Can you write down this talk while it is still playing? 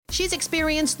She's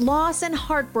experienced loss and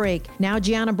heartbreak. Now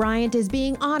Gianna Bryant is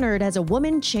being honored as a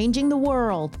woman changing the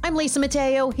world. I'm Lisa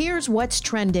Mateo. Here's what's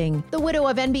trending. The widow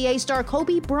of NBA star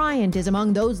Kobe Bryant is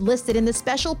among those listed in the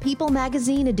special People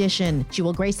magazine edition. She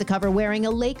will grace the cover wearing a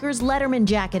Lakers Letterman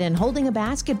jacket and holding a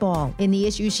basketball. In the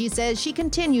issue, she says she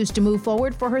continues to move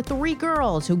forward for her 3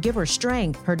 girls who give her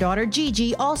strength. Her daughter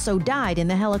Gigi also died in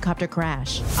the helicopter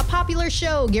crash. A popular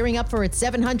show gearing up for its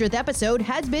 700th episode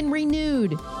has been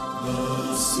renewed.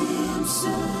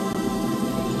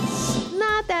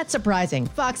 Not that surprising.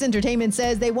 Fox Entertainment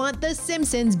says they want The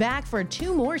Simpsons back for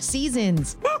 2 more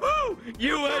seasons. Woohoo!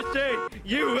 USA!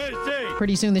 USA!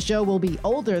 Pretty soon the show will be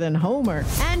older than Homer.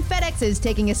 And FedEx is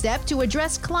taking a step to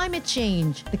address climate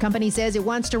change. The company says it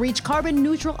wants to reach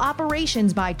carbon-neutral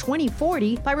operations by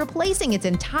 2040 by replacing its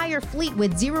entire fleet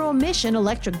with zero-emission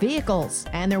electric vehicles.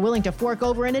 And they're willing to fork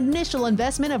over an initial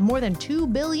investment of more than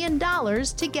 $2 billion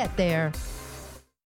to get there.